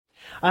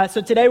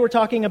So today we're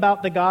talking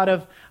about the God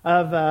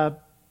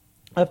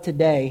of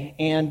today,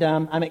 and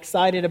I'm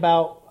excited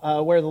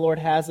about where the Lord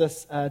has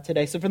us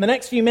today. So for the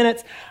next few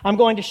minutes, I'm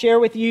going to share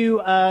with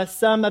you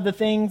some of the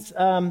things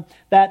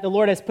that the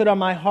Lord has put on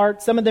my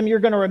heart. Some of them you're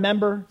going to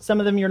remember, some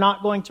of them you're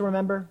not going to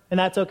remember, and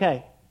that's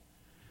okay.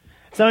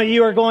 Some of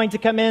you are going to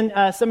come in,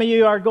 some of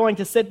you are going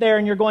to sit there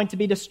and you're going to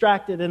be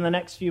distracted in the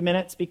next few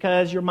minutes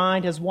because your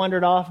mind has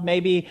wandered off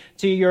maybe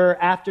to your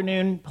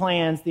afternoon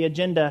plans, the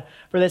agenda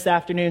for this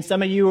afternoon.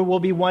 Some of you will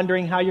be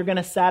wondering how you're going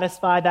to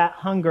satisfy that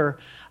hunger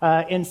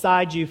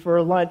inside you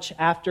for lunch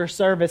after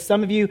service.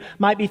 Some of you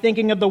might be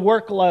thinking of the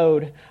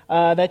workload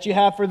that you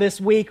have for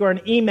this week, or an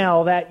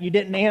email that you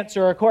didn't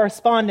answer, or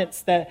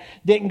correspondence that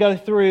didn't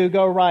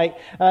go right.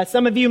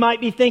 Some of you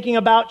might be thinking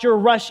about your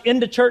rush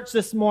into church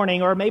this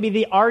morning, or maybe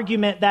the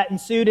argument that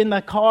ensued in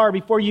the car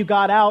before you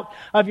got out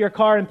of your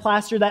car and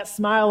plastered that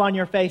smile on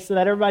your face so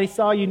that everybody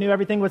saw you knew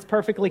everything was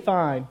perfectly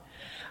fine.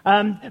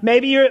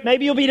 Maybe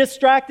you'll be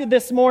distracted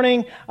this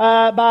morning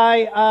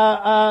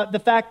by the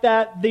fact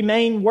that the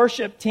main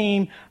worship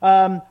team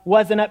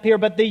wasn't up here,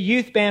 but the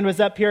youth band was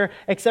up here,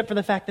 except for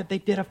the fact that they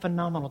did a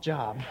phenomenal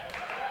job.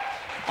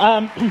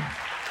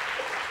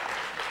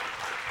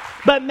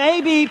 But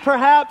maybe,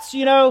 perhaps,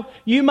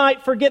 you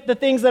might forget the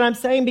things that I'm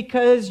saying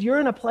because you're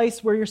in a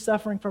place where you're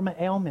suffering from an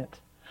ailment.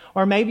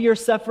 Or maybe you're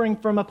suffering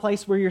from a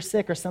place where you're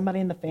sick, or somebody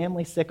in the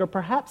family sick, or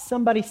perhaps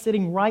somebody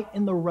sitting right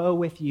in the row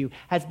with you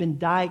has been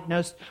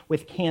diagnosed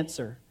with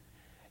cancer.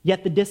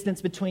 Yet the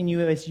distance between you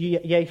is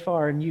yay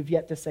far, and you've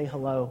yet to say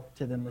hello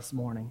to them this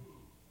morning.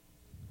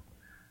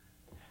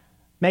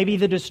 Maybe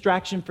the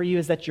distraction for you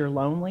is that you're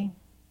lonely,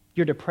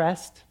 you're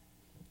depressed,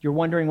 you're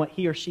wondering what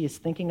he or she is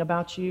thinking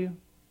about you.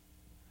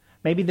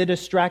 Maybe the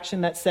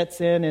distraction that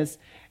sets in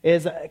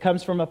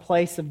comes from a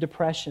place of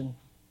depression,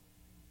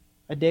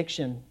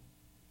 addiction,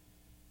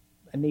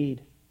 a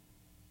need.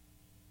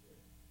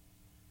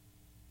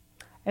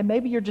 And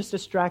maybe you're just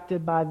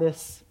distracted by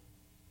this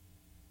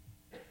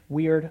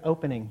weird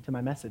opening to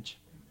my message.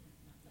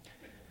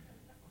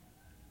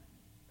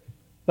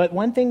 But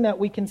one thing that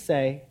we can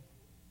say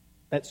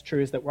that's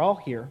true is that we're all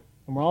here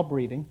and we're all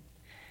breathing.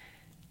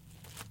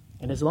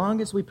 And as long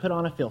as we put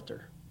on a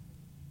filter,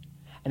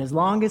 and as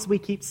long as we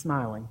keep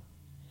smiling,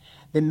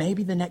 then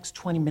maybe the next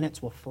 20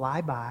 minutes will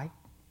fly by.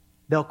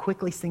 They'll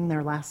quickly sing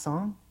their last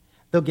song.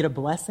 They'll get a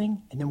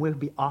blessing, and then we'll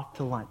be off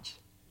to lunch.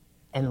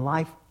 And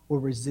life will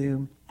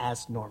resume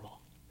as normal.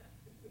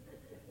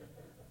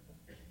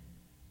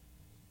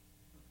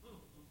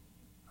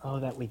 Oh,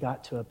 that we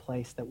got to a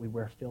place that we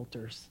wear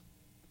filters.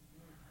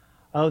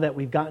 Oh, that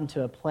we've gotten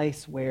to a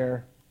place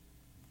where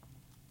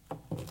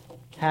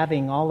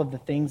having all of the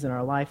things in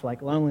our life,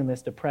 like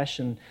loneliness,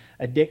 depression,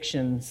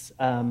 addictions,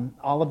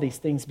 all of these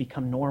things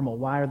become normal.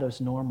 Why are those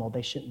normal?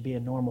 They shouldn't be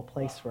a normal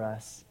place for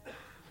us.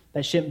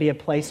 That shouldn't be a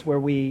place where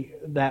we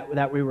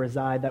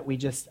reside, that we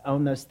just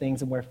own those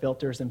things and wear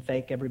filters and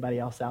fake everybody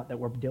else out that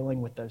we're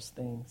dealing with those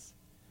things.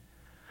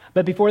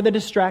 But before the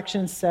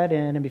distractions set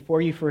in and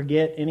before you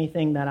forget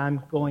anything that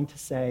I'm going to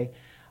say,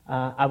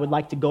 I would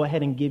like to go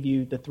ahead and give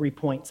you the 3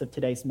 points of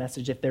today's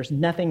message. If there's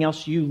nothing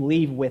else you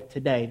leave with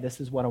today,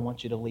 this is what I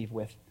want you to leave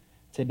with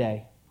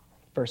today.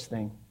 First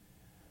thing,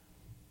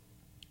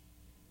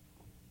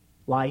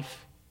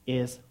 life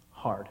is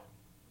hard.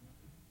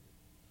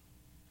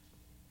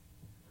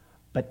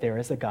 But there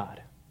is a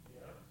God.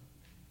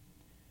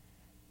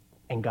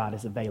 And God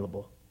is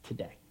available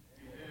today.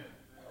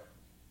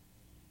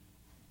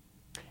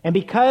 And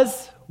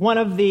because one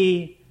of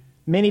the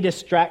many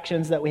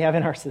distractions that we have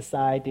in our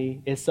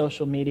society is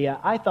social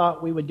media, I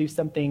thought we would do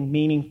something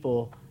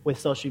meaningful with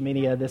social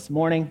media this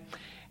morning.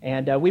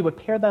 And we would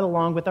pair that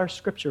along with our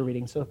scripture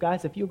reading. So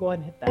guys, if you go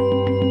ahead and hit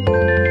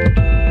that.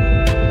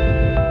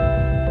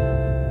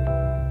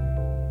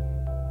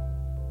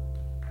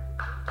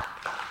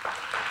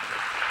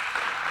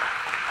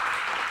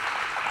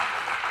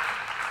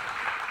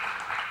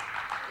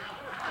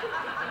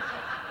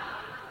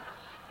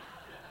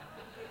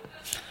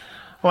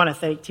 I want to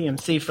thank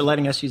TMC for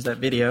letting us use that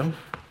video.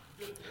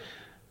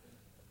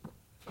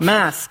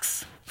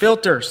 Masks,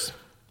 filters,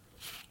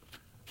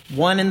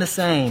 one and the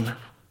same.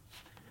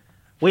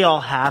 We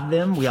all have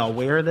them, we all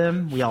wear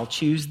them, we all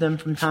choose them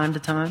from time to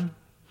time.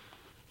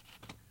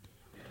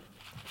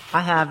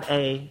 I have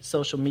a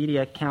social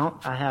media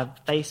account. I have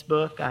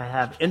Facebook, I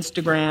have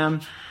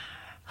Instagram,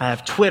 I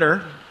have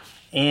Twitter,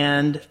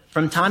 and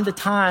from time to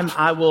time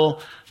I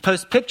will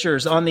post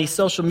pictures on these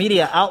social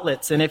media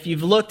outlets. And if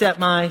you've looked at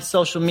my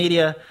social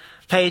media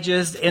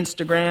pages,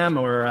 Instagram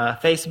or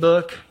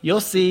Facebook, you'll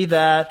see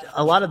that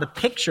a lot of the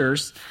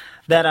pictures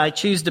that I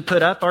choose to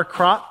put up are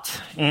cropped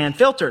and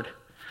filtered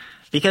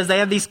because they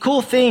have these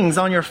cool things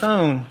on your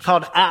phone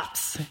called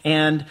apps.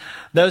 And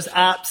those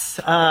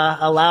apps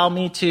allow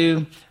me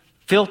to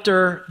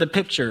filter the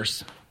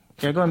pictures.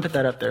 Okay, go ahead and put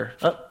that up there.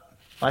 Oh,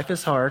 life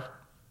is hard,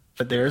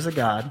 but there is a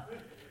God,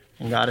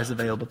 and God is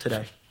available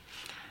today.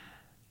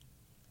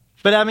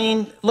 But I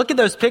mean, look at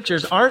those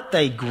pictures. Aren't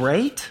they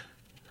great?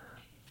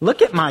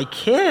 Look at my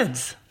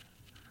kids.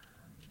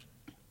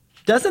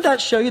 Doesn't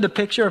that show you the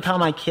picture of how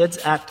my kids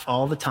act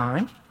all the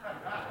time?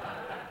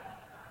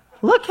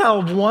 Look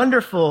how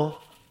wonderful,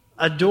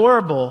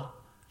 adorable,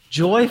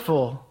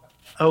 joyful,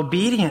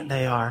 obedient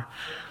they are.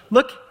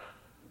 Look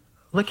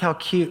how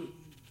cute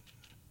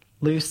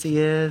Lucy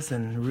is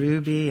and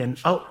Ruby. And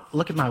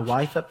look at my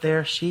wife up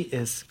there. She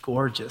is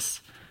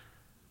gorgeous.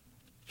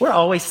 We're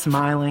always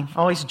smiling,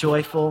 always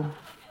joyful,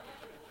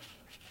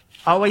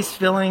 always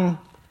feeling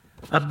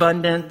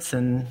abundance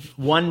and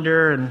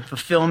wonder and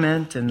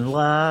fulfillment and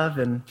love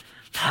and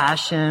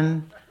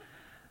passion.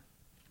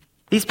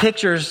 These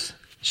pictures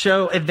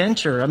show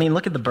adventure. I mean,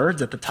 look at the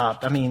birds at the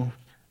top. I mean,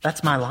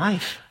 that's my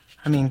life.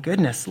 I mean,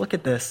 goodness, look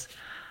at this.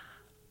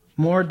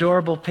 More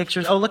adorable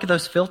pictures. Oh, look at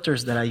those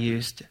filters that I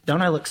used.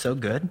 Don't I look so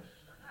good?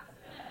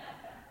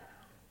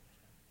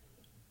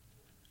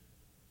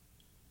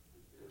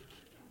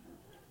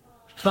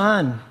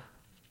 Fun,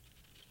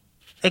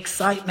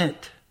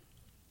 excitement,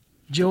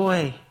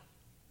 joy.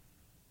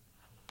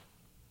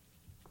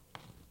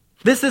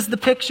 This is the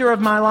picture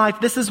of my life.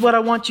 This is what I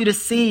want you to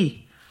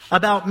see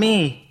about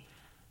me.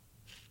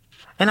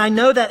 And I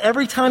know that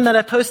every time that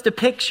I post a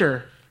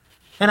picture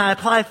and I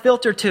apply a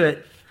filter to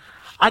it,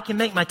 I can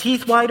make my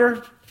teeth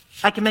whiter.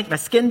 I can make my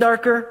skin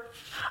darker.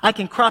 I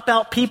can crop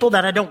out people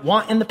that I don't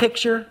want in the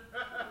picture.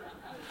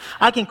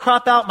 I can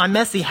crop out my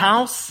messy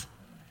house.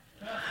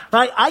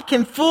 Right? I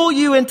can fool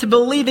you into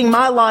believing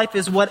my life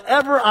is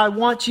whatever I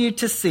want you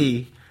to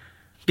see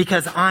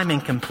because I'm in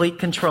complete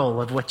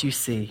control of what you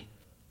see.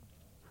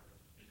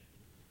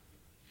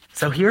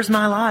 So here's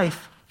my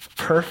life.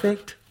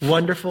 Perfect,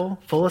 wonderful,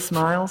 full of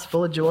smiles,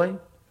 full of joy.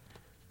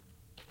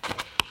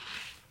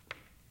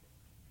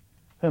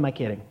 Who am I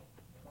kidding?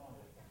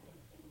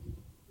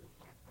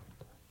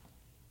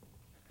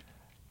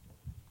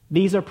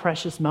 These are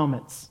precious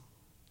moments,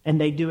 and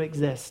they do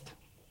exist.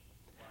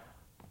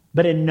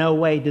 But in no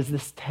way does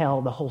this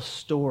tell the whole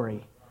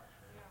story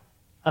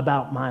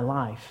about my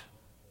life.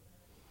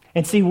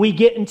 And see, we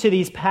get into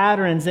these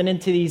patterns and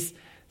into these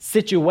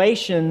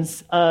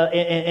situations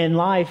in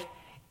life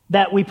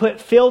that we put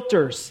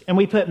filters and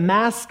we put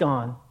masks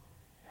on.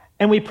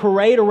 And we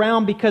parade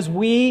around because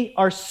we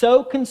are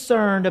so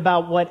concerned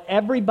about what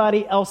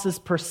everybody else's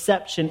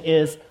perception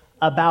is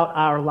about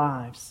our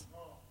lives.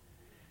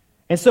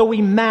 And so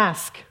we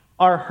mask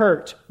our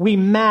hurt. We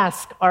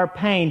mask our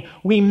pain.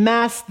 We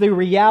mask the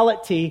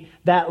reality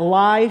that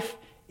life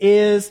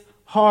is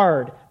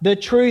hard. The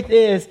truth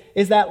is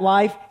that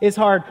life is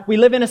hard. We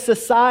live in a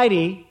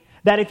society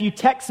that if you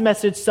text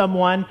message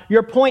someone,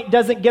 your point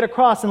doesn't get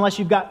across unless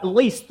you've got at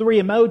least 3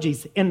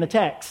 emojis in the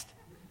text.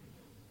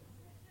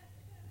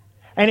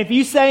 And if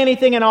you say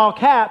anything in all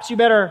caps, you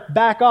better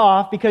back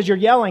off because you're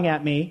yelling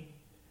at me.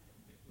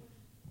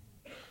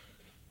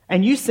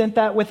 And you sent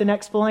that with an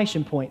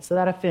exclamation point, so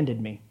that offended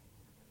me.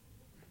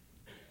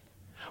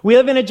 We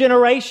live in a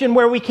generation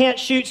where we can't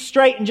shoot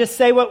straight and just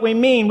say what we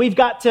mean. We've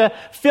got to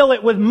fill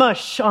it with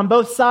mush on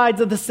both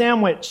sides of the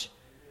sandwich.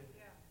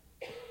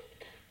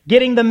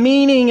 Getting the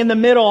meaning in the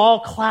middle all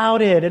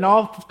clouded and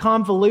all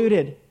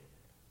convoluted.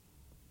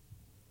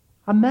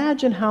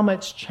 Imagine how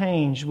much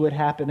change would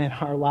happen in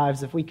our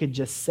lives if we could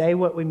just say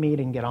what we mean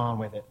and get on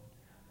with it.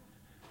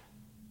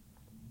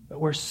 But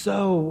we're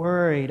so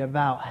worried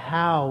about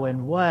how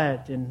and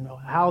what and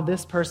how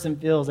this person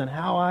feels and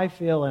how I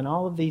feel and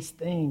all of these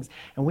things.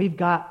 And we've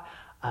got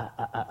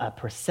a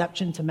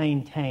perception to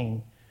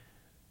maintain.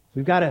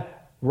 We've got to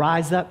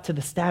rise up to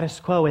the status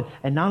quo.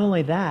 And not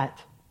only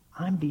that,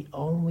 I'm the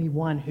only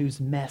one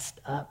who's messed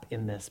up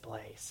in this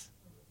place.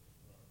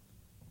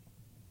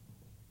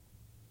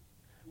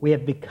 We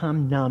have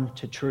become numb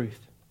to truth.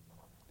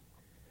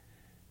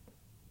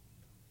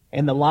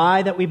 And the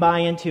lie that we buy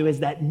into is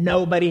that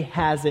nobody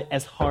has it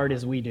as hard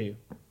as we do.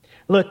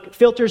 Look,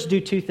 filters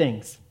do 2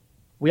 things.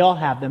 We all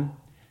have them.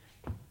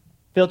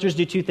 Filters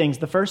do 2 things.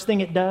 The first thing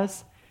it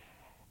does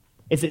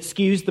is it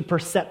skews the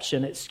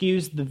perception, it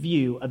skews the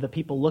view of the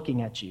people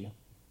looking at you.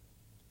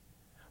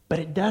 But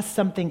it does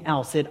something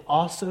else. It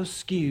also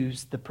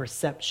skews the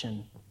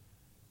perception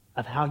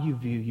of how you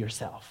view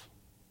yourself.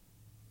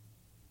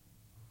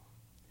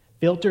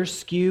 Filters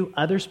skew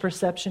others'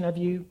 perception of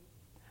you,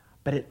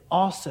 but it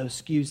also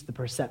skews the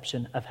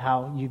perception of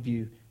how you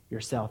view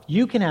yourself.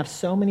 You can have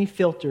so many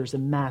filters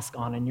and masks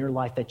on in your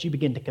life that you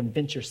begin to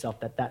convince yourself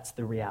that that's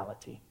the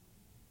reality.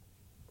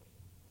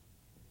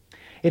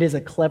 It is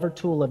a clever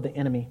tool of the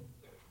enemy,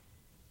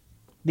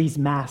 these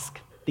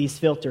masks, these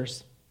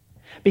filters,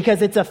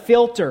 because it's a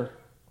filter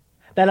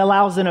that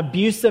allows an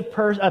abusive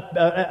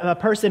a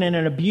person in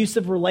an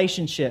abusive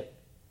relationship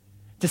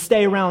to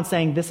stay around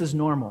saying, this is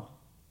normal.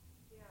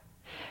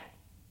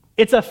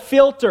 It's a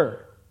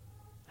filter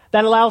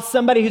that allows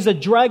somebody who's a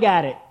drug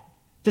addict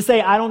to say,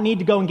 I don't need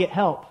to go and get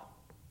help.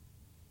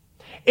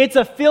 It's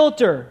a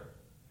filter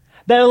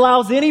that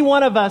allows any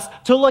one of us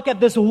to look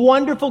at this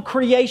wonderful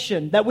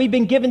creation that we've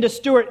been given to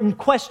steward and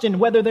question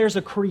whether there's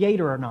a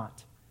creator or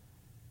not.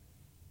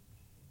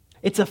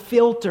 It's a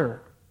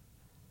filter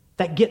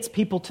that gets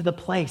people to the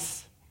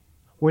place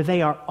where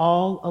they are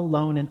all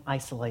alone and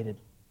isolated.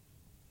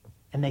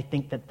 And they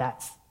think that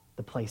that's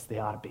the place they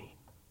ought to be.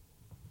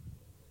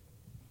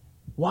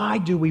 Why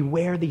do we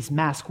wear these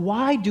masks?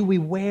 Why do we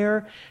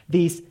wear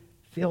these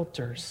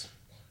filters?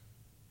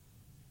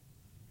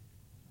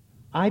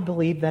 I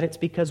believe that it's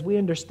because we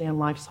understand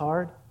life's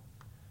hard,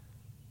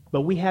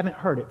 but we haven't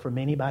heard it from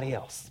anybody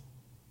else.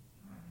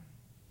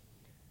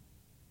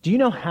 Do you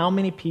know how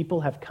many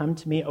people have come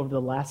to me over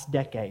the last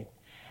decade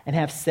and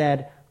have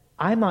said,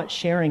 I'm not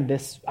sharing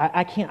this.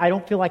 I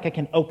don't feel like I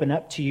can open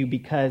up to you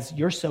because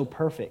you're so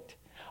perfect.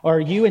 Or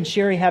you and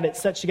Sherry have it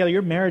such together.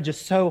 Your marriage is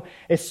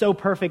so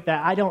perfect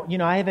that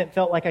I haven't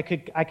felt like I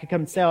could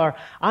come and say, or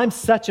I'm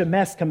such a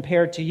mess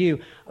compared to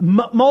you.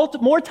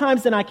 More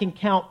times than I can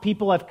count,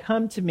 people have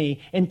come to me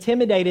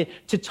intimidated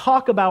to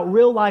talk about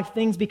real life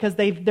things because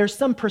there's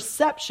some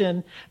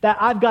perception that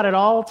I've got it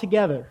all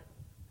together.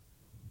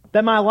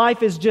 That my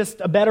life is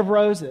just a bed of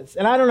roses.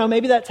 And I don't know,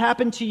 maybe that's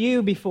happened to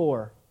you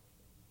before.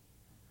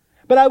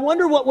 But I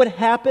wonder what would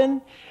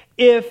happen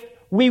if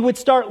we would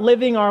start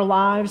living our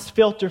lives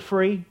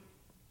filter-free.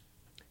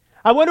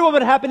 I wonder what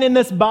would happen in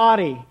this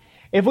body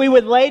if we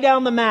would lay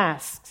down the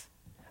masks,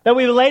 that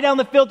we would lay down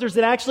the filters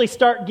and actually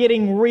start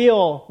getting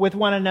real with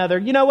one another.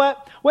 You know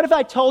what? What if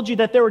I told you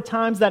that there were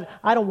times that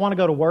I don't want to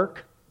go to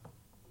work?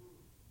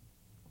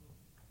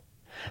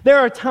 There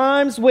are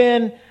times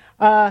when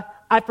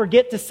I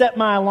forget to set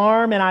my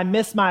alarm and I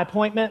miss my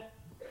appointment.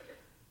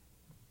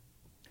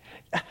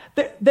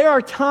 There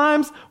are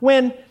times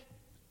when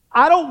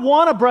I don't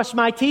want to brush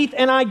my teeth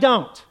and I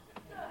don't.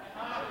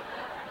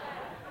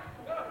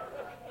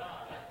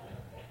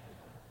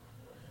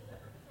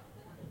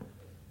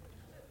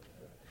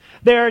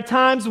 There are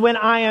times when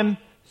I am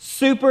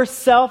super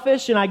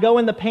selfish and I go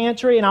in the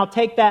pantry and I'll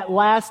take that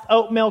last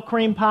oatmeal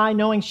cream pie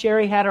knowing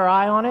Sherry had her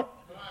eye on it.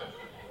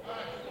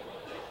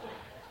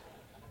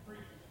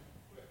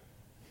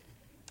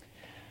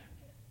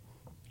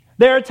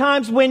 There are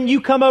times when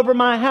you come over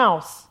my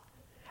house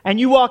and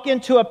you walk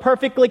into a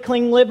perfectly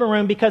clean living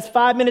room because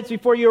 5 minutes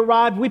before you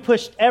arrived, we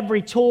pushed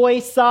every toy,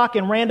 sock,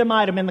 and random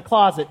item in the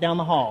closet down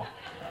the hall.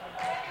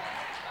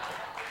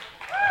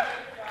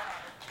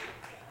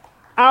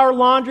 Our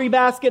laundry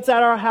baskets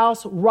at our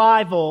house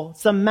rival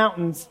some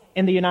mountains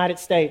in the United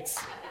States.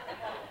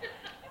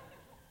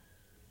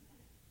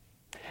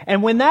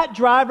 And when that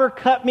driver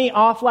cut me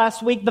off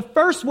last week, the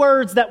first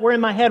words that were in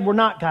my head were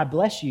not, God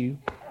bless you.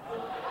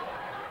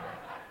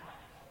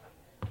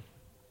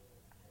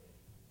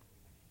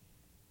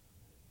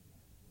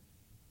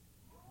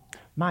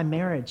 My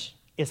marriage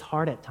is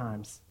hard at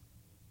times.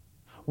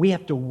 We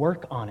have to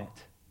work on it.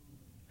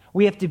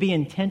 We have to be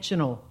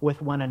intentional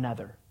with one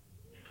another.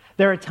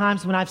 There are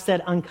times when I've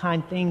said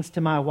unkind things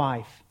to my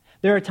wife.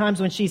 There are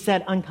times when she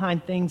said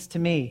unkind things to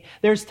me.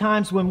 There's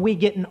times when we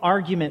get in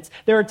arguments.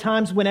 There are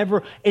times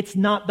whenever it's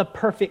not the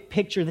perfect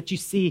picture that you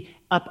see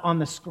up on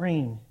the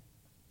screen.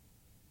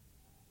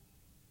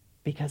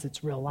 Because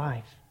it's real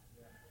life.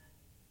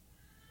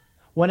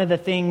 One of the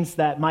things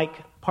that Mike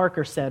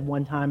Parker said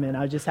one time, and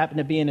I just happened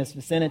to be in his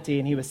vicinity,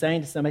 and he was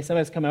saying to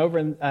somebody's come over,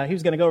 and he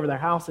was going to go over their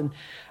house, and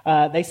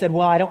they said,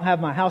 well, I don't have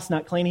my house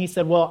not clean. He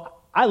said,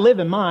 well, I live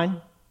in mine.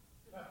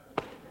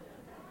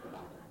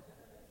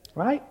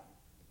 Right?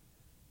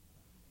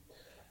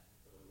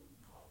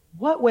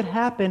 What would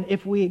happen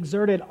if we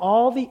exerted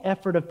all the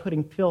effort of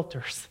putting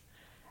filters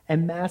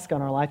and masks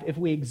on our life if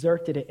we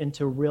exerted it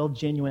into real,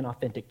 genuine,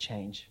 authentic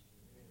change?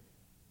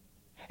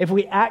 If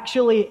we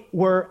actually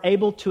were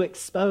able to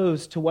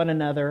expose to one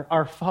another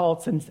our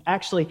faults and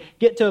actually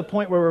get to a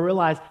point where we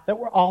realize that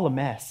we're all a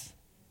mess.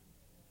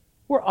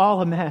 We're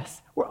all a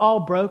mess. We're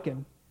all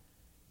broken.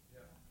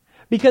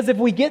 Because if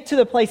we get to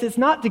the place, it's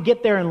not to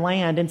get there and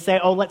land and say,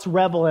 oh, let's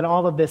revel in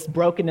all of this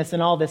brokenness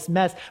and all this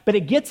mess, but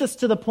it gets us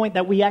to the point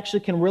that we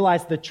actually can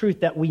realize the truth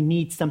that we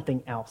need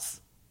something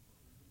else.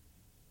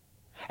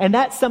 And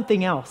that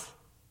something else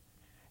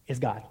is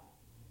God.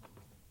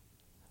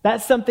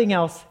 That something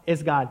else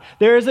is God.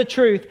 There is a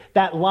truth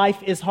that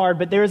life is hard,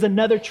 but there is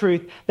another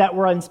truth that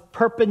runs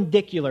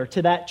perpendicular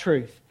to that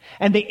truth.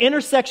 And the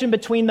intersection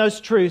between those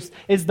truths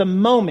is the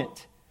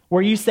moment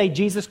where you say,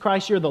 Jesus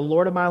Christ, you're the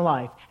Lord of my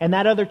life. And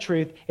that other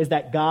truth is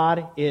that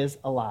God is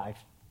alive.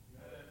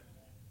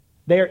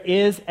 There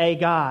is a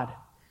God.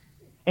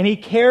 And He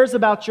cares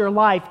about your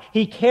life.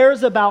 He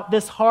cares about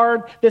this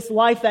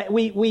life that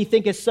we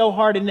think is so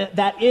hard, and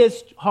that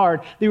is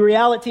hard. The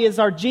reality is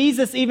hard.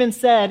 Jesus even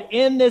said,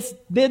 in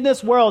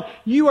this world,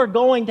 you are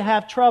going to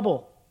have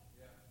trouble.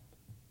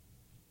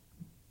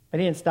 But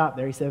He didn't stop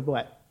there. He said,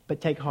 what?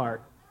 But take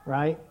heart,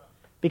 right?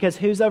 Because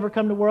who's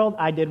overcome the world?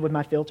 I did with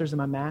my filters and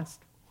my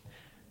mask.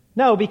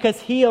 No, because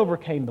He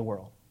overcame the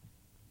world.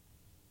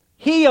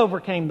 He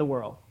overcame the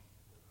world.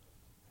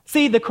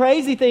 See, the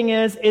crazy thing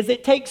is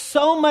it takes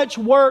so much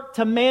work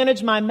to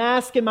manage my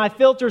mask and my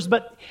filters,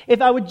 but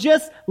if I would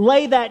just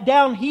lay that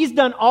down, He's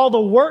done all the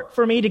work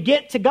for me to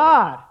get to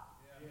God.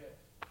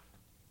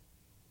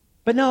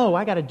 But no,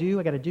 I got to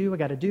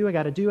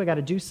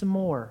do some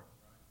more.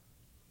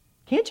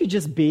 Can't you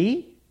just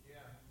be?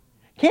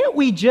 Can't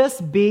we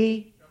just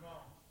be?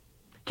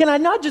 Can I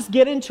not just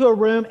get into a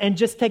room and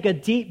just take a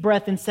deep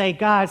breath and say,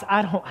 guys,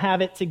 I don't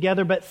have it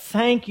together, but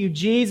thank you,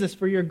 Jesus,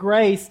 for your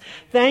grace.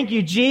 Thank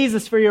you,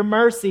 Jesus, for your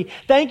mercy.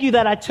 Thank you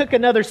that I took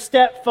another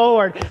step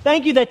forward.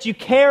 Thank you that you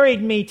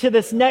carried me to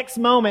this next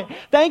moment.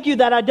 Thank you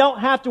that I don't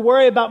have to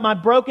worry about my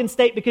broken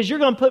state because you're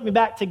going to put me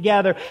back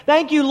together.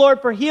 Thank you,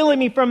 Lord, for healing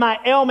me from my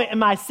ailment and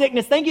my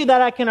sickness. Thank you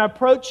that I can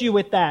approach you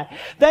with that.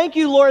 Thank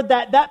you, Lord,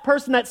 that that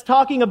person that's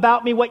talking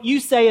about me, what you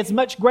say is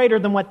much greater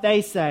than what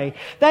they say.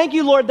 Thank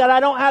you, Lord, that I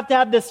don't have to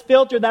have this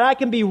filter, that I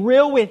can be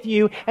real with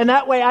you, and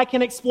that way I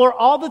can explore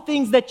all the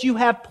things that you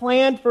have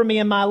planned for me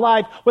in my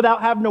life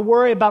without having to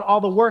worry about all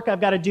the work I've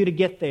got to do to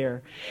get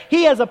there.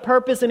 He has a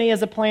purpose and He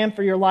has a plan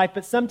for your life,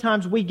 but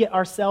sometimes we get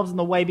ourselves in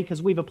the way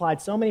because we've applied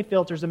so many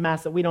filters and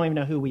masks that we don't even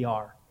know who we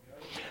are.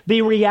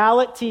 The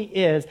reality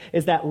is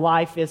that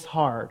life is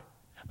hard,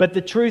 but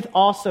the truth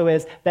also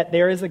is that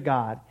there is a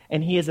God,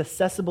 and He is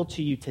accessible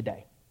to you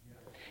today.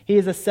 He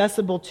is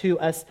accessible to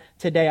us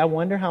today. I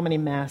wonder how many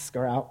masks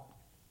are out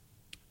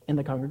in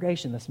the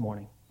congregation this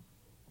morning.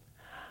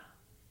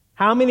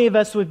 How many of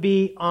us would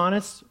be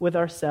honest with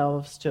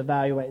ourselves to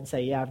evaluate and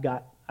say, yeah,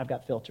 I've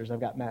got filters, I've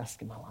got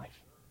masks in my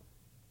life.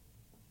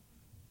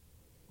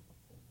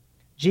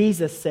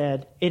 Jesus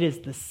said, it is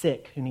the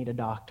sick who need a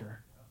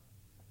doctor.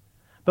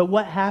 But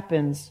what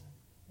happens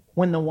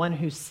when the one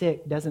who's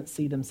sick doesn't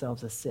see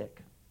themselves as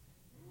sick?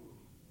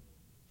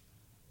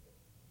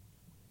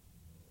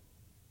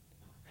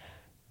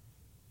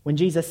 When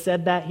Jesus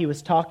said that, He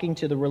was talking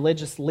to the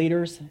religious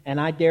leaders,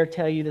 and I dare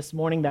tell you this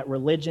morning that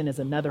religion is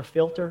another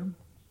filter,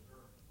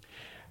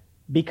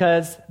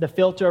 because the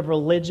filter of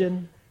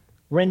religion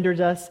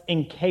renders us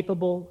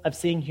incapable of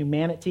seeing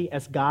humanity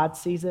as God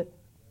sees it,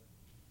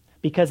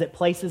 because it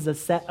places a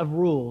set of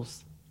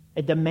rules.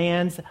 It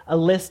demands a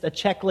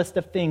checklist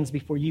of things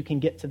before you can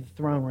get to the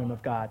throne room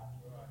of God.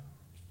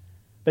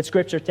 But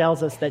Scripture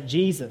tells us that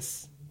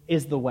Jesus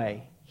is the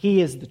way.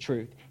 He is the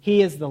truth.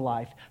 He is the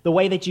life. The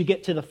way that you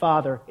get to the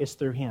Father is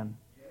through Him.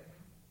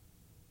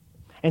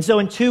 And so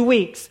in 2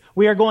 weeks,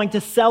 we are going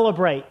to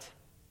celebrate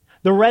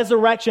the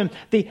resurrection,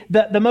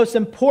 the most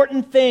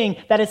important thing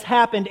that has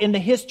happened in the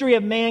history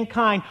of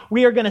mankind.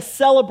 We are going to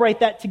celebrate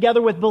that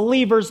together with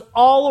believers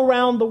all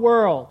around the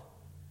world.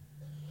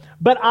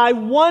 But I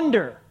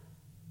wonder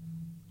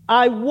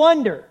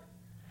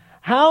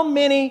how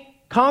many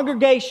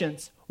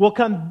congregations will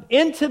come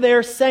into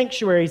their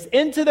sanctuaries,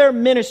 into their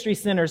ministry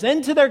centers,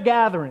 into their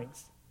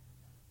gatherings,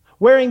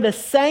 wearing the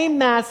same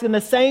mask and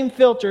the same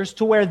filters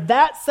to where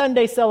that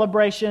Sunday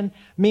celebration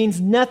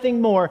means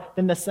nothing more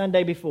than the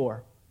Sunday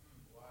before.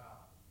 Wow.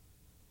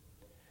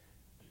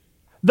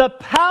 The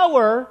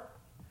power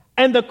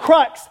and the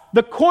crux,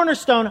 the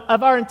cornerstone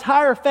of our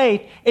entire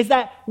faith is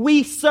that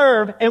we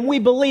serve and we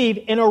believe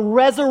in a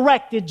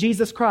resurrected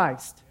Jesus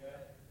Christ.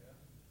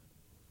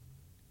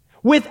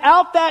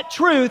 Without that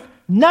truth,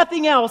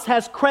 nothing else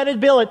has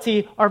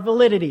credibility or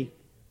validity.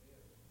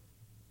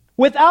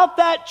 Without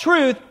that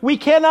truth, we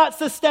cannot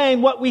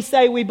sustain what we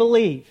say we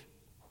believe.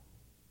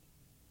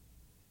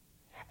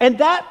 And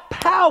that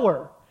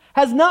power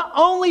has not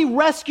only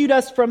rescued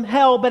us from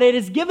hell, but it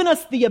has given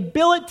us the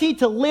ability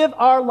to live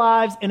our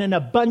lives in an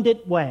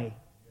abundant way.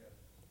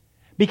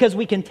 Because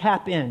we can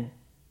tap in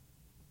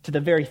to the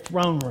very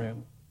throne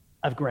room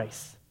of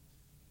grace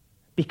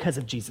because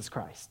of Jesus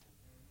Christ.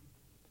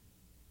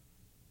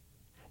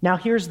 Now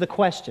here's the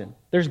question.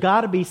 There's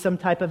got to be some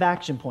type of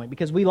action point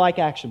because we like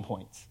action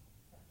points.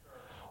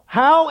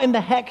 How in the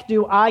heck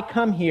do I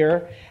come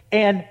here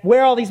and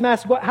wear all these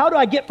masks? How do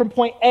I get from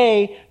point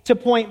A to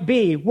point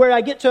B, where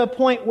I get to a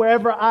point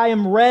wherever I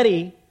am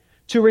ready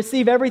to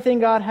receive everything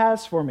God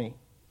has for me?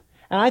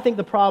 And I think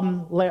the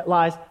problem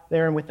lies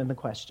there and within the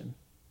question.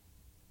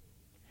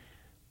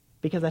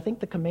 Because I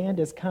think the command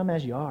is come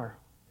as you are.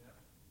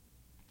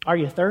 Are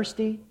you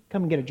thirsty?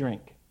 Come and get a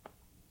drink.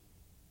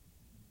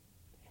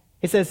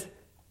 It says,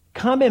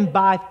 come and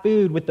buy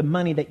food with the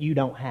money that you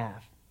don't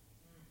have.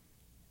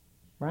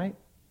 Right?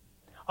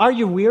 Are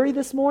you weary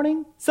this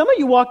morning? Some of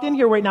you walked in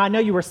here right now. I know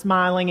you were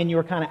smiling and you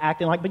were kind of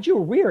acting like, but you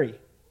were weary.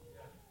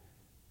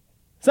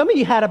 Some of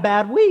you had a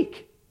bad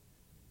week.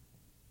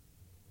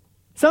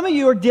 Some of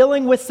you are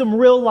dealing with some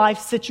real life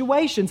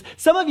situations.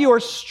 Some of you are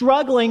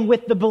struggling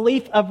with the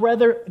belief of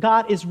whether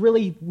God is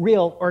really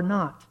real or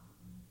not.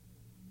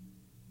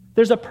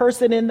 There's a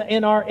person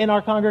in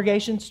our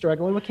congregation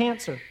struggling with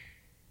cancer.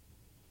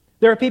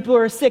 There are people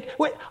who are sick.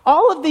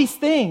 All of these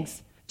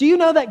things. Do you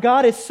know that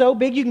God is so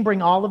big you can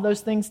bring all of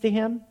those things to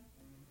Him?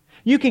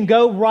 You can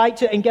go right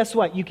to, and guess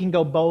what? You can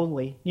go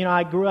boldly. You know,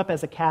 I grew up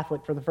as a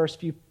Catholic for the first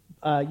few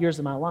years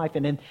of my life,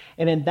 and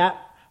in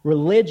that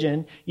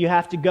religion, you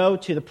have to go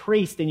to the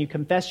priest and you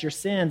confess your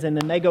sins, and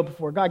then they go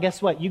before God.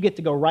 Guess what? You get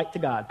to go right to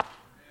God.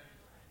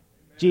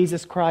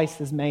 Jesus Christ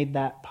has made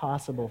that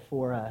possible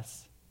for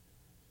us.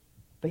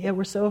 But yet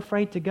we're so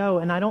afraid to go.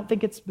 And I don't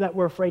think it's that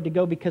we're afraid to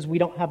go because we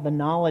don't have the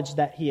knowledge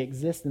that He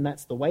exists and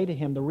that's the way to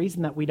Him. The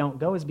reason that we don't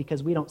go is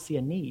because we don't see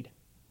a need.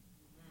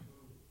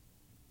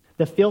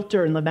 The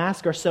filter and the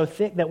mask are so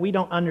thick that we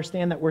don't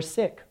understand that we're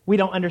sick. We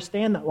don't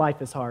understand that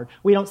life is hard.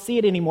 We don't see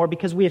it anymore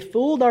because we have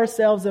fooled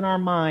ourselves in our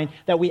mind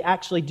that we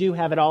actually do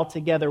have it all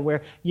together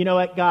where, you know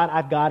what, God,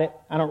 I've got it.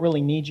 I don't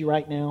really need you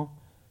right now.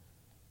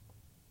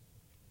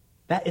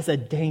 That is a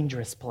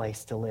dangerous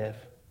place to live.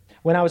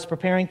 When I was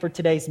preparing for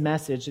today's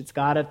message, it's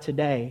God of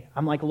today.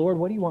 I'm like, Lord,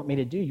 what do you want me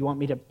to do? You want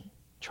me to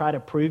try to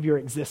prove your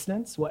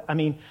existence?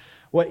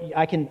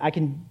 I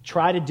can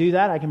try to do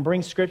that. I can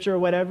bring scripture or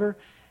whatever.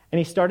 And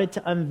he started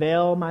to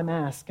unveil my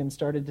mask and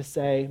started to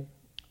say,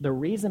 the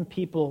reason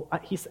people,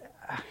 he said,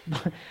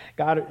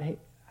 God,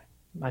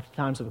 my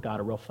times with God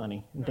are real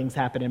funny. And things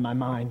happen in my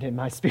mind and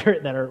my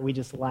spirit that we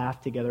just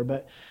laugh together.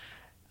 But,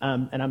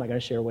 and I'm not going to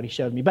share what he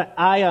showed me. But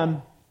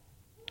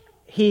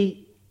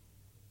he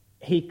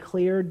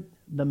cleared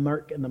the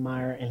murk and the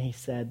mire and he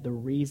said, the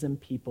reason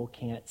people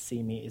can't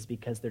see me is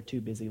because they're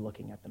too busy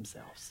looking at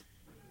themselves.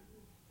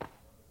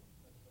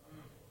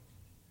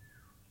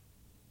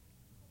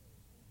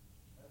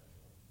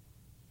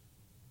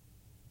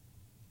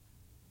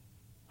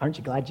 Aren't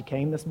you glad you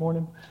came this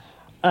morning?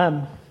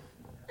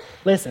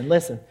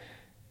 Listen.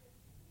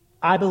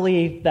 I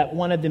believe that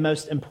one of the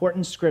most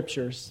important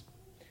scriptures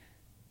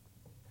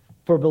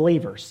for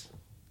believers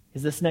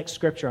is this next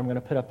scripture I'm going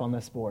to put up on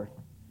this board.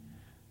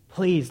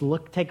 Please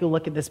take a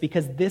look at this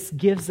because this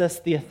gives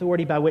us the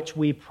authority by which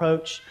we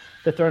approach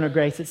the throne of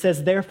grace. It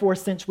says, therefore,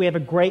 since we have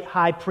a great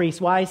high priest.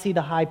 Why is he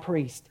the high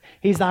priest?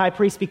 He's the high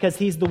priest because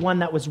he's the one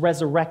that was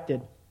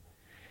resurrected.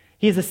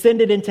 He has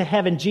ascended into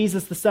heaven,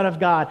 Jesus, the Son of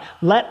God.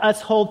 Let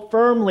us hold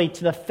firmly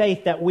to the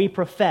faith that we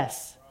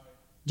profess.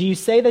 Do you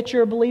say that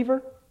you're a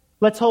believer?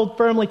 Let's hold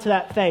firmly to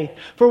that faith.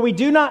 For we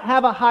do not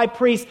have a high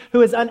priest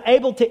who is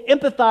unable to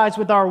empathize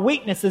with our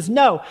weaknesses.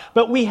 No,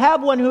 but we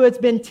have one who has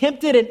been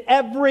tempted in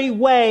every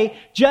way,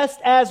 just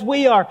as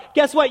we are.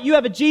 Guess what? You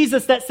have a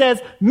Jesus that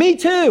says, me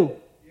too.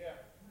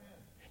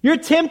 You're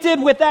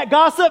tempted with that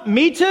gossip?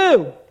 Me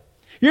too.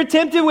 You're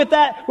tempted with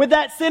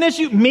that sin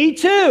issue? Me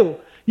too.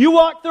 You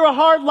walk through a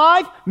hard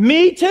life?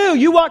 Me too.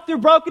 You walk through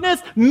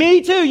brokenness?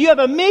 Me too. You have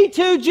a me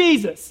too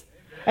Jesus.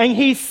 And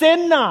he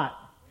sinned not.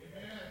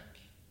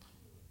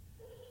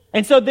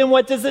 And so then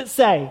what does it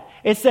say?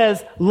 It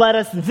says, let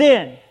us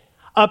then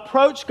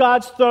approach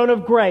God's throne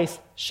of grace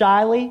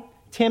shyly,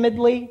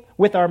 timidly,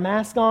 with our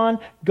mask on,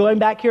 going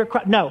back here.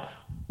 No,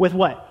 with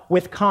what?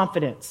 With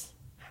confidence.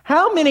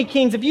 How many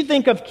kings, if you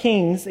think of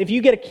kings, if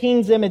you get a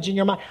king's image in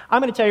your mind,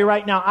 I'm going to tell you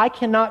right now, I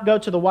cannot go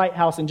to the White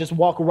House and just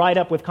walk right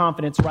up with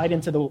confidence right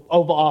into the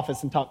Oval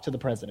Office and talk to the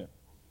president.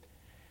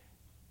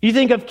 You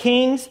think of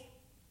kings?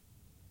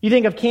 You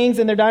think of kings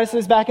and their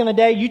dynasties back in the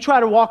day, you try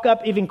to walk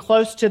up even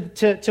close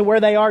to where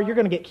they are, you're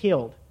going to get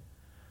killed.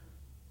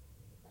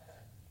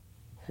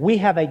 We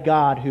have a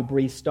God who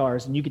breathes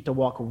stars, and you get to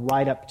walk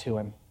right up to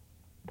him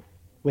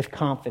with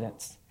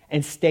confidence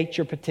and state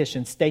your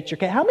petition, state your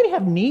case. How many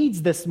have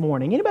needs this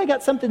morning? Anybody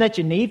got something that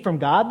you need from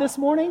God this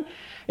morning?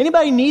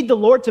 Anybody need the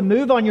Lord to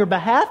move on your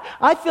behalf?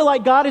 I feel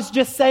like God is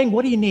just saying,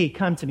 what do you need?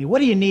 Come to me. What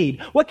do you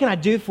need? What can I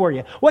do for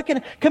you?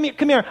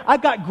 Come here.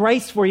 I've got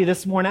grace for you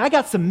this morning. I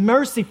got some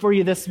mercy for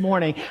you this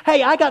morning.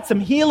 Hey, I got some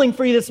healing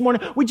for you this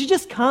morning. Would you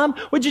just come?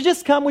 Would you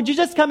just come? Would you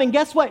just come? And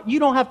guess what? You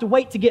don't have to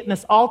wait to get in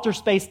this altar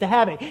space to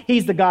have it.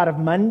 He's the God of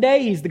Monday.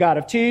 He's the God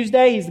of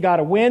Tuesday. He's the God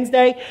of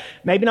Wednesday.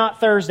 Maybe not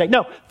Thursday.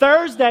 No,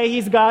 Thursday,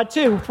 he's God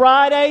too.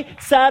 Friday,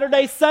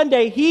 Saturday,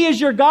 Sunday. He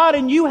is your God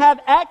and you have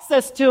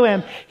access to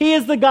him. He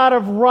is the God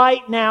of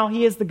right now.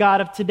 He is the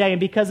God of today. And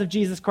because of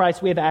Jesus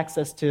Christ, we have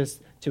access to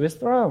his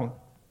throne.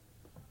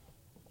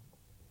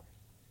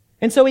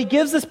 And so he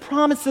gives us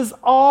promises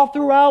all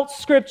throughout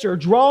Scripture.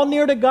 Draw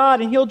near to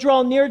God and he'll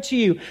draw near to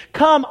you.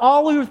 Come,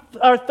 all who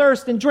are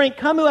thirst and drink.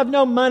 Come who have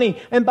no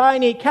money and buy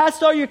and eat.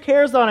 Cast all your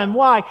cares on him.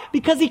 Why?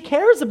 Because he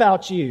cares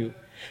about you.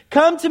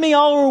 Come to me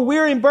all who are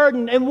weary and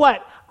burdened. And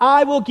what?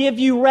 I will give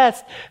you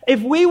rest.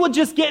 If we would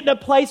just get in a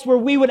place where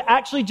we would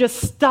actually just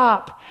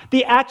stop.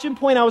 The action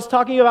point I was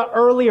talking about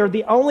earlier,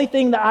 the only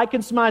thing that I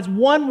can surmise,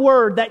 one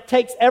word that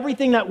takes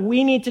everything that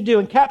we need to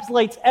do,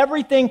 encapsulates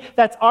everything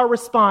that's our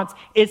response,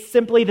 is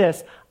simply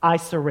this: I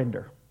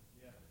surrender.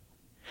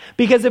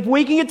 Because if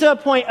we can get to a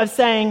point of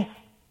saying,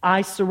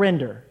 I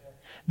surrender,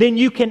 then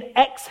you can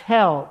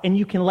exhale and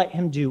you can let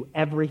him do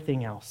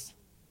everything else.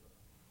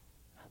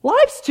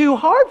 Life's too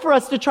hard for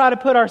us to try to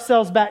put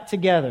ourselves back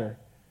together.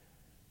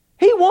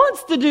 He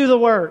wants to do the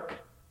work.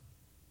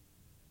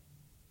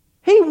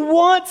 He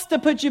wants to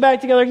put you back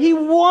together. He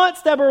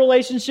wants to have a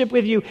relationship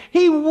with you.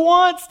 He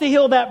wants to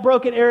heal that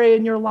broken area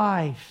in your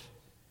life.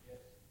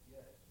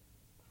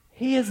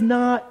 He is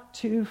not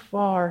too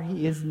far.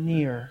 He is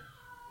near.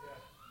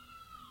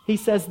 He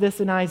says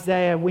this in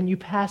Isaiah, when you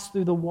pass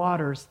through the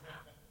waters,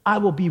 I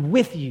will be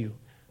with you.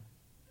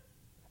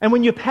 And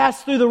when you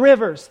pass through the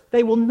rivers,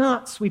 they will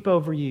not sweep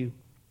over you.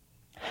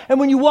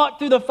 And when you walk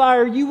through the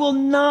fire, you will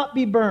not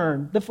be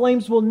burned. The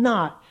flames will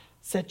not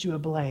set you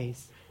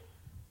ablaze.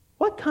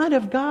 What kind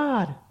of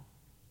God?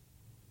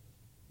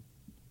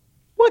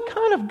 What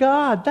kind of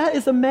God? That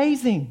is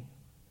amazing.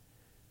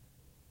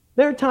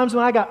 There are times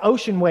when I got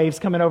ocean waves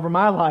coming over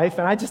my life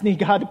and I just need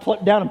God to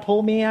plug down and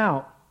pull me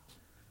out.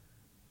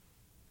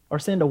 Or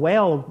send a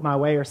whale my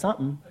way or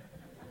something.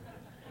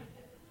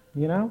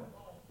 You know?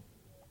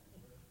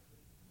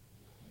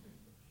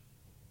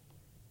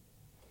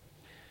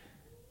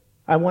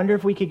 I wonder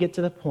if we could get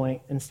to the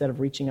point, instead of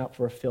reaching out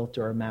for a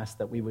filter or a mask,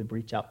 that we would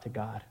reach out to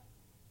God.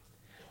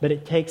 But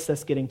it takes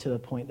us getting to the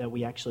point that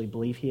we actually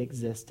believe He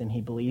exists, and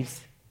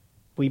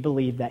we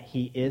believe that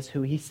He is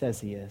who He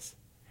says He is,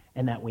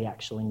 and that we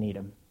actually need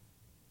Him.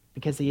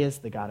 Because He is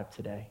the God of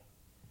today.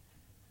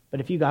 But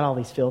if you got all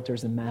these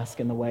filters and masks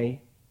in the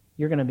way,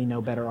 you're going to be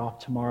no better off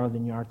tomorrow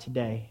than you are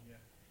today.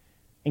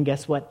 And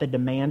guess what? The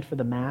demand for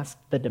the mask,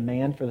 the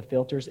demand for the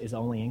filters is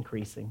only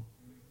increasing.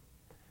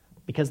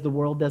 Because the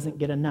world doesn't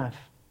get enough.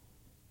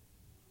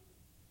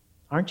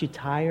 Aren't you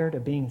tired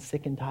of being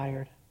sick and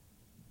tired?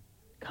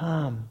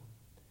 Come.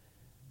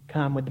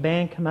 Would the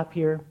band come up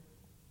here?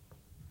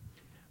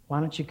 Why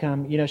don't you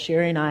come? You know,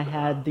 Sherry and I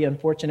had the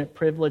unfortunate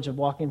privilege of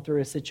walking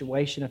through a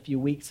situation a few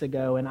weeks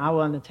ago, and I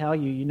want to tell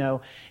you, you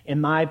know,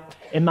 in my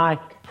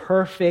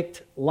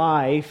perfect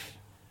life,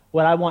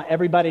 what I want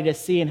everybody to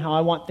see and how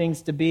I want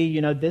things to be,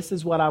 you know, this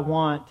is what I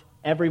want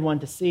everyone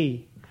to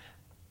see.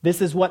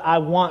 This is what I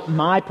want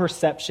my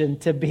perception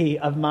to be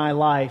of my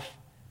life.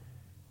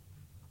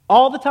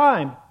 All the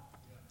time.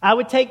 I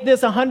would take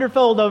this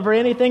 100-fold over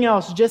anything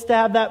else just to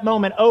have that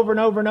moment over and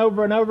over and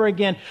over and over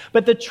again.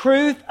 But the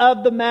truth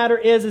of the matter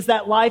is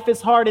that life is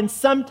hard, and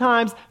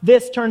sometimes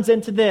this turns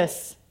into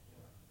this.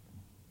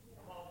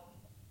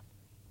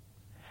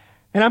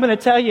 And I'm going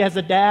to tell you, as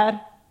a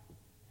dad,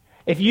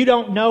 if you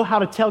don't know how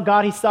to tell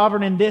God He's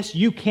sovereign in this,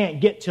 you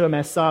can't get to Him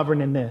as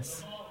sovereign in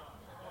this.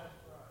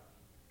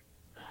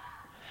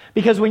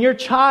 Because when your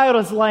child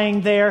is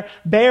laying there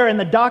bare and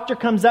the doctor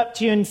comes up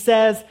to you and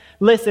says,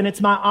 listen,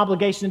 it's my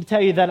obligation to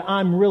tell you that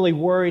I'm really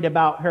worried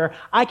about her,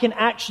 I can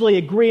actually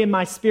agree in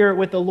my spirit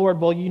with the Lord,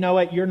 well, you know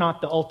what? You're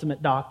not the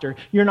ultimate doctor.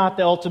 You're not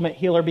the ultimate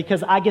healer,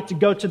 because I get to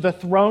go to the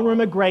throne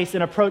room of grace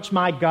and approach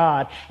my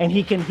God, and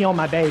He can heal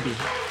my baby.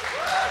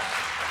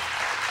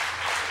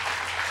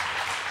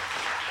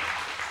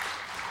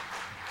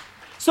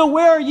 So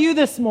where are you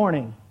this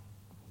morning?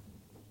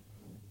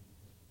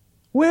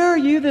 Where are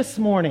you this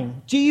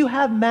morning? Do you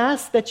have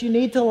masks that you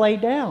need to lay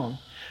down?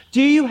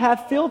 Do you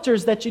have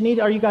filters that you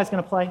need? Are you guys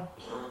going to play?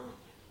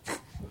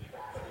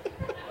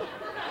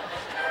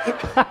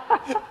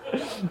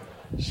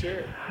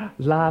 Sure.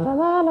 La, la,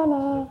 la, la,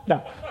 la.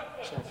 No.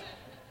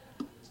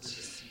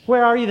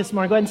 Where are you this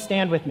morning? Go ahead and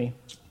stand with me.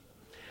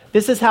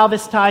 This is how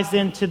this ties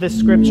into the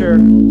scripture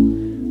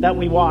that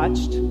we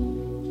watched.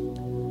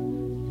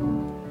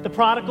 The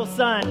prodigal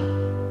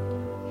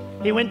son,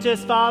 he went to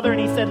his father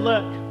and he said,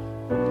 look,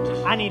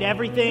 I need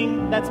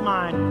everything that's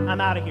mine.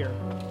 I'm out of here.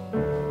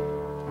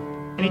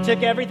 And he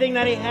took everything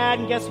that he had,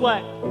 and guess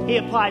what? He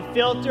applied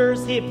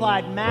filters, he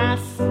applied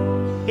masks,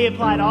 he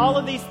applied all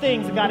of these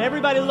things and got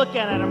everybody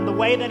looking at him the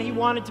way that he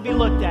wanted to be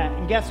looked at.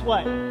 And guess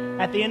what?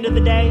 At the end of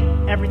the day,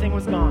 everything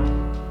was gone.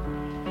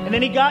 And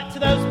then he got to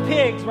those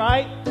pigs,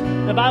 right?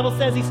 The Bible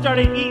says he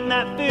started eating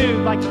that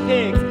food like the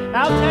pigs. And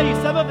I'll tell you,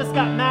 some of us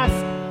got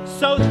masks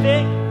so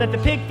thick that the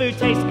pig food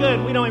tastes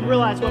good, we don't even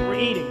realize what we're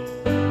eating.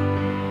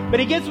 But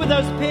he gets with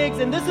those pigs,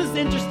 and this is the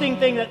interesting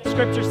thing that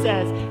Scripture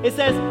says. It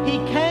says he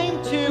came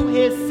to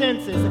his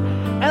senses.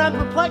 And I'm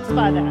perplexed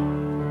by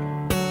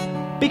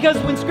that. Because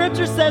when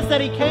Scripture says that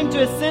he came to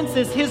his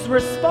senses, his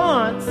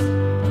response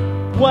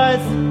was,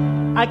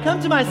 I come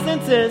to my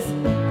senses,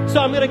 so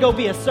I'm going to go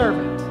be a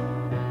servant.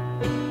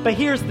 But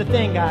here's the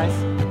thing, guys.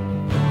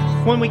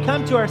 When we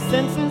come to our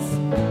senses,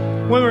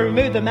 when we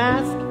remove the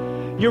mask,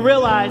 you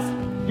realize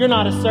you're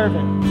not a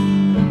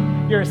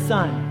servant. You're a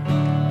son.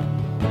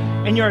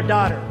 And you're a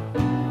daughter.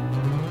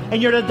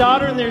 And you're the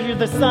daughter and you're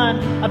the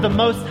son of the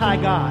Most High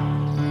God.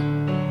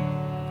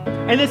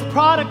 And this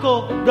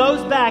prodigal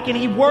goes back and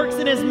he works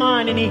in his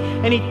mind and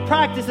he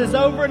practices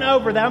over and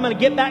over that I'm going to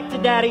get back to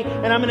daddy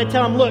and I'm going to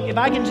tell him, look, if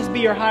I can just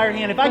be your hired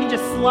hand, if I can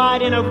just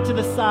slide in over to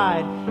the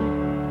side.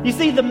 You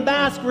see, the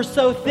masks were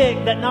so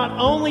thick that not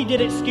only did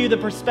it skew the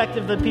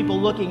perspective of the people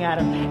looking at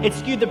him, it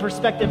skewed the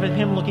perspective of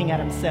him looking at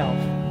himself.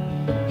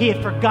 He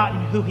had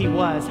forgotten who he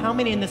was. How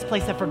many in this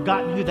place have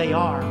forgotten who they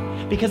are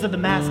because of the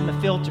mask and the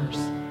filters?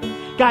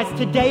 Guys,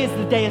 today is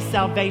the day of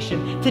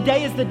salvation.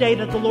 Today is the day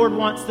that the Lord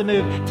wants to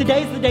move.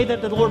 Today is the day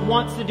that the Lord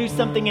wants to do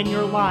something in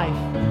your life.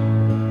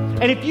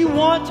 And if you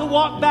want to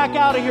walk back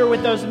out of here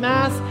with those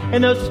masks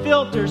and those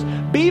filters,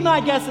 be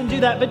my guest and do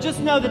that. But just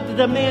know that the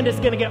demand is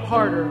going to get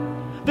harder.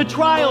 The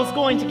trial is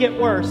going to get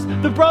worse.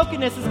 The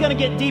brokenness is going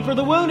to get deeper.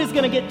 The wound is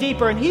going to get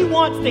deeper. And He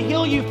wants to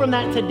heal you from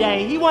that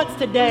today. He wants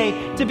today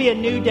to be a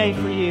new day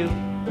for you.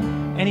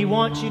 And He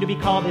wants you to be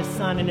called His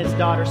son and His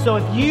daughter. So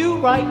if you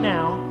right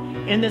now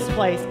in this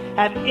place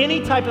have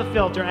any type of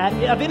filter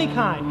of any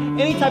kind,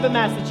 any type of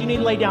mask that you need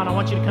to lay down, I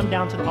want you to come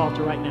down to the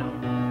altar right now.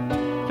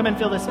 Come and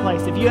fill this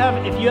place. If you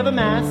have a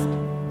mask,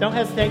 don't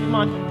hesitate. Come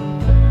on.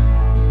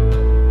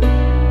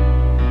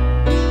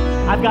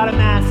 I've got a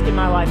mask in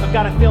my life. I've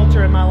got a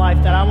filter in my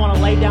life that I want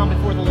to lay down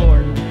before the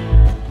Lord.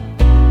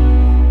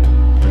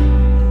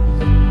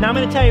 Now I'm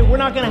going to tell you, we're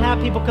not going to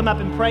have people come up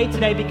and pray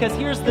today because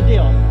here's the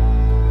deal.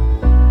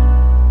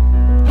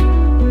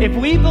 If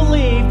we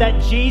believe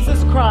that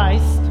Jesus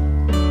Christ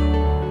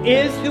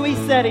is who he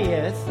said he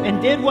is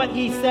and did what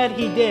he said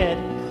he did,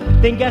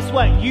 then guess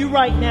what? You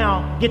right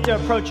now get to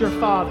approach your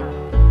Father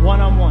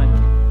one-on-one.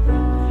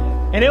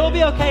 And it will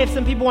be okay if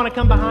some people want to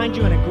come behind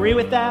you and agree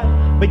with that,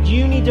 but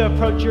you need to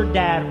approach your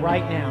dad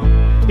right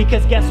now.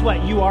 Because guess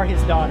what? You are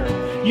his daughter.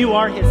 You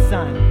are his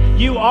son.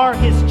 You are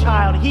his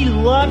child. He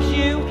loves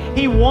you.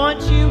 He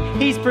wants you.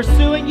 He's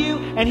pursuing you.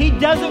 And he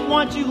doesn't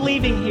want you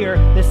leaving here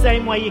the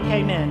same way you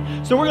came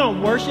in. So we're going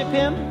to worship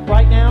him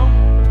right now.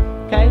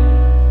 Okay?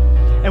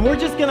 And we're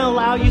just going to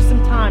allow you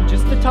some time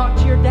just to talk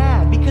to your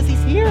dad because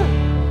he's here.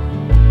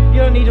 You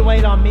don't need to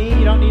wait on me.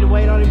 You don't need to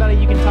wait on anybody.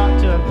 You can talk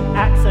to him.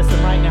 Access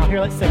him right now. Here,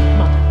 let's sing.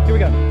 Come on. Here we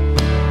go.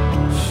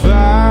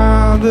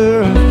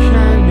 Father